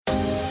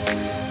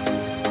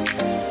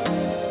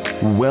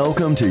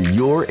Welcome to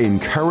your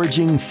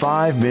encouraging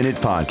 5-minute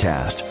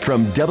podcast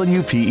from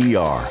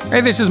WPER.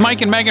 Hey, this is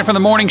Mike and Megan from the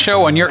Morning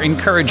Show on your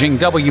encouraging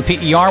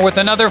WPER with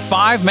another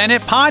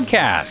 5-minute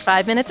podcast.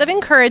 5 minutes of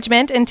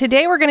encouragement. And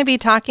today we're going to be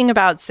talking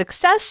about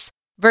success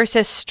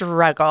versus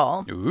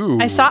struggle. Ooh.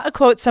 I saw a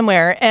quote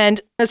somewhere,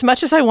 and as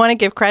much as I want to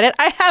give credit,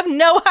 I have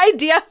no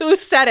idea who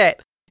said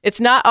it. It's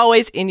not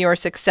always in your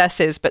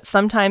successes, but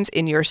sometimes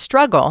in your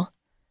struggle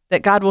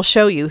that God will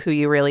show you who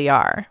you really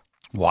are.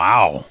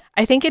 Wow.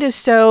 I think it is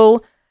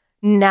so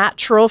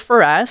natural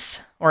for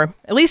us, or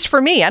at least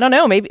for me, I don't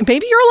know, maybe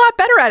you're a lot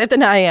better at it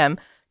than I am,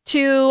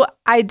 to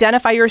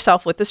identify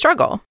yourself with the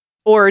struggle,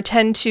 or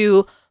tend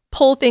to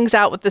pull things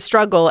out with the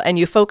struggle, and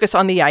you focus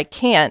on the I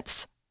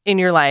can'ts in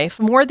your life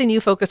more than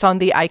you focus on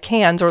the I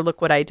cans or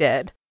look what I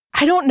did.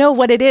 I don't know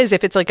what it is,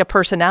 if it's like a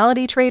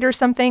personality trait or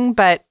something,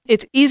 but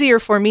it's easier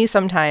for me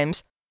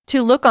sometimes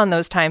to look on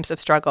those times of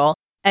struggle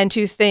and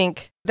to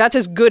think, that's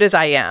as good as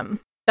I am.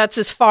 That's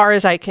as far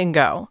as I can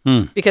go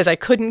because I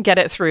couldn't get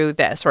it through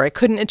this, or I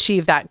couldn't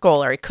achieve that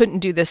goal, or I couldn't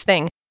do this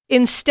thing.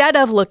 Instead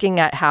of looking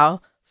at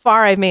how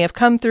far I may have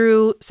come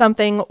through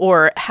something,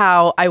 or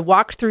how I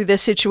walked through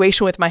this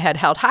situation with my head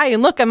held high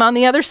and look, I'm on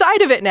the other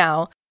side of it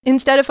now.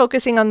 Instead of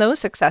focusing on those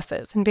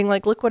successes and being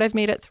like, look what I've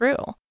made it through.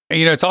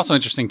 You know, it's also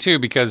interesting too,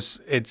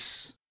 because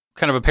it's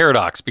kind of a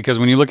paradox, because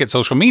when you look at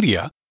social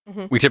media,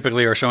 we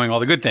typically are showing all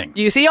the good things.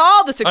 You see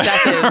all the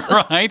successes.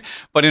 Right?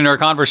 But in our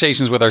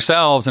conversations with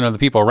ourselves and other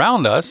people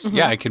around us,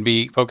 it can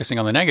be focusing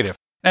on the negative.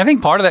 And I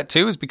think part of that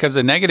too is because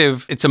the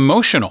negative, it's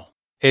emotional.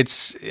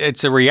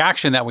 It's a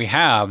reaction that we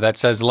have that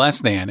says less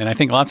than. And I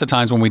think lots of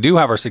times when we do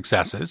have our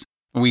successes,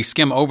 we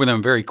skim over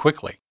them very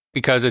quickly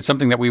because it's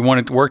something that we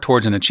want to work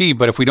towards and achieve.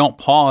 But if we don't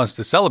pause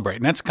to celebrate,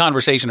 and that's a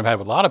conversation I've had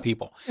with a lot of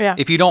people. Yeah.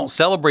 If you don't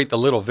celebrate the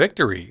little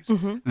victories,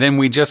 then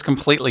we just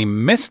completely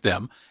miss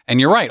them. And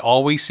you're right.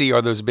 All we see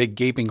are those big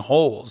gaping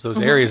holes, those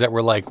areas that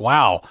we're like,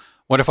 wow,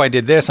 what if I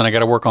did this and I got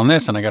to work on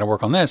this and I got to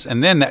work on this?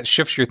 And then that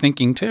shifts your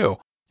thinking too.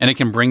 And it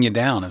can bring you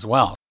down as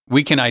well.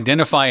 We can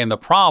identify in the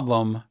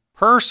problem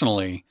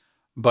personally,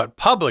 but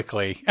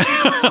publicly,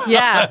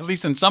 at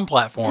least in some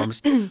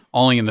platforms,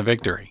 only in the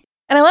victory.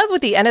 And I love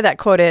what the end of that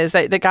quote is,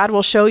 that God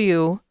will show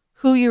you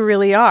who you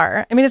really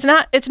are. I mean, it's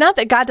not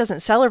that God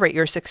doesn't celebrate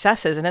your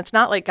successes, and it's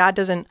not like God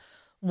doesn't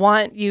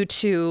want you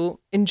to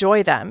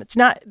enjoy them.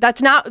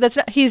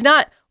 He's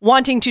not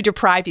wanting to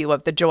deprive you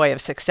of the joy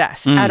of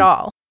success at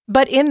all.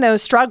 But in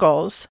those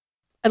struggles,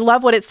 I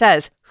love what it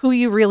says, who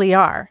you really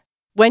are.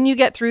 When you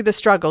get through the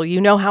struggle, you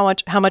know how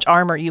much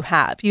armor you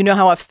have. You know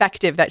how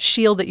effective that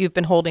shield that you've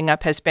been holding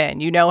up has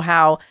been. You know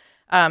how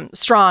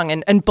strong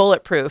and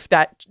bulletproof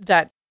that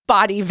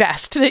body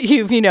vest that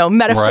you've,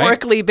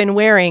 metaphorically been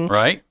wearing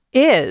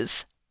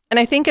is. And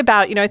I think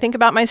about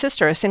my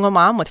sister, a single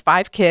mom with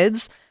 5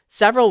 kids,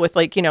 several with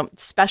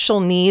special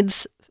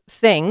needs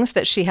things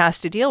that she has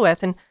to deal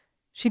with, and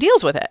she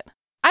deals with it.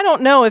 I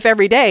don't know if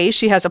every day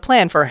she has a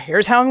plan for,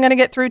 here's how I'm going to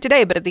get through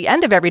today, but at the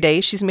end of every day,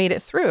 she's made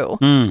it through.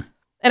 And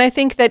I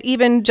think that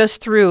even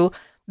just through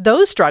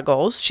those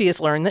struggles, she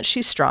has learned that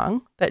she's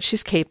strong, that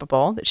she's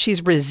capable, that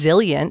she's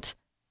resilient.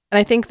 And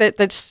I think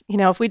that's,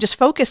 if we just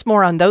focus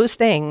more on those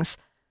things,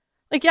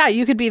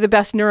 you could be the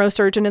best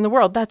neurosurgeon in the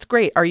world. That's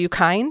great. Are you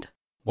kind?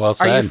 Well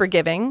said. Are you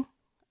forgiving?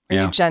 Are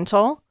you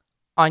gentle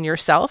on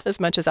yourself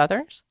as much as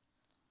others?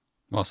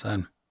 Well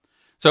said.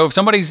 So if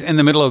somebody's in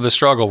the middle of the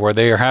struggle where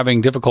they are having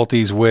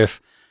difficulties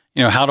with,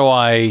 how do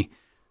I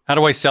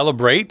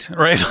celebrate,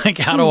 right? Like,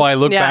 how do I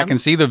look back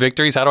and see the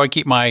victories? How do I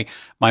keep my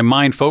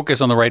mind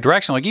focused on the right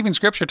direction? Like even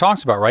Scripture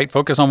talks about, right?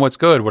 Focus on what's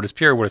good, what is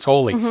pure, what is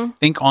holy.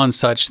 Think on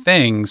such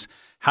things.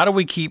 How do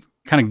we keep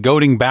kind of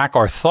goading back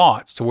our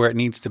thoughts to where it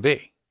needs to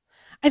be?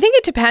 I think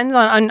it depends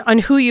on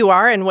who you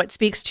are and what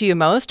speaks to you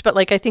most. But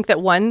I think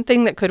that one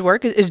thing that could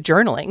work is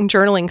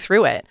journaling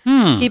through it.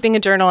 Keeping a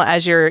journal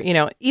as you're,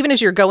 even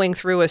as you're going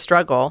through a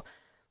struggle.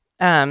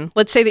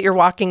 Let's say that you're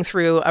walking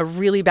through a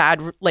really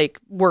bad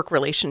work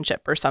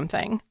relationship or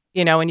something,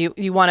 and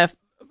you want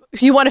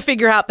to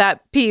figure out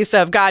that piece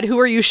of, God, how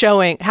are you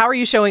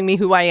showing me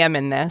who I am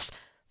in this?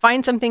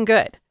 Find something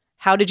good.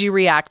 How did you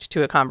react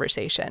to a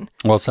conversation?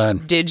 Well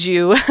said. Did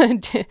you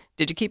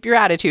keep your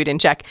attitude in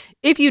check?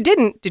 If you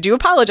didn't, did you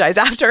apologize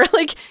after?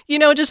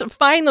 Just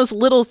find those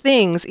little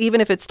things,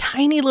 even if it's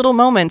tiny little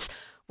moments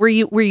where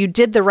you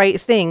did the right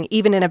thing,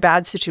 even in a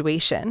bad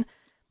situation,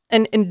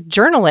 and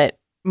journal it.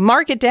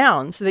 Mark it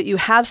down so that you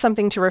have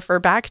something to refer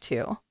back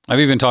to. I've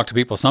even talked to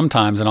people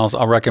sometimes, and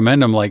I'll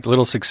recommend them like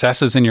little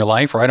successes in your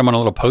life. Write them on a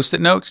little Post-it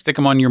note, stick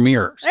them on your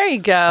mirrors. There you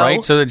go.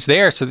 Right? So it's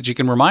there so that you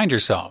can remind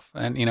yourself.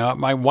 And,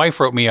 my wife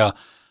wrote me a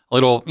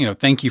little,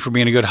 thank you for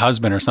being a good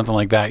husband or something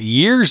like that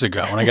years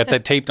ago. And I got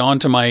that taped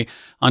onto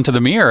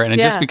the mirror. And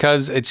just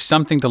because it's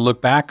something to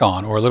look back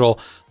on, or little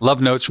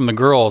love notes from the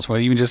girls, where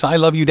even just, I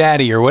love you,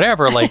 daddy, or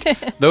whatever,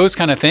 like those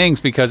kind of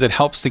things, because it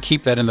helps to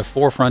keep that in the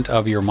forefront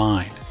of your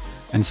mind.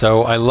 And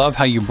so I love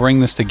how you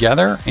bring this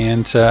together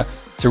and to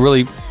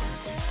really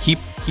keep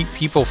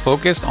people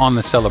focused on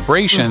the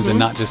celebrations and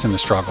not just in the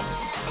struggle.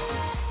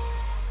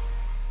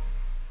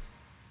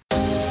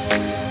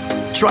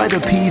 Try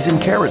the Peas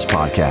and Carrots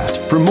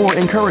podcast for more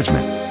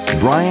encouragement.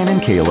 Brian and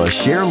Kayla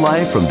share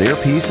life from their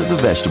piece of the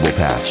vegetable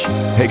patch.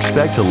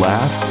 Expect to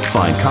laugh,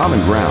 find common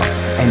ground,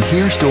 and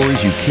hear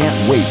stories you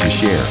can't wait to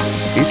share.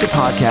 It's a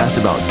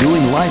podcast about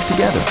doing life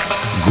together,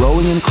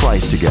 growing in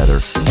Christ together,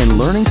 and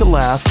learning to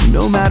laugh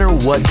no matter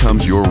what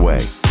comes your way.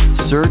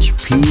 Search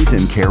Peas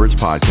and Carrots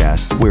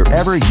podcast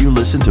wherever you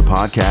listen to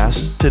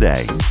podcasts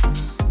today.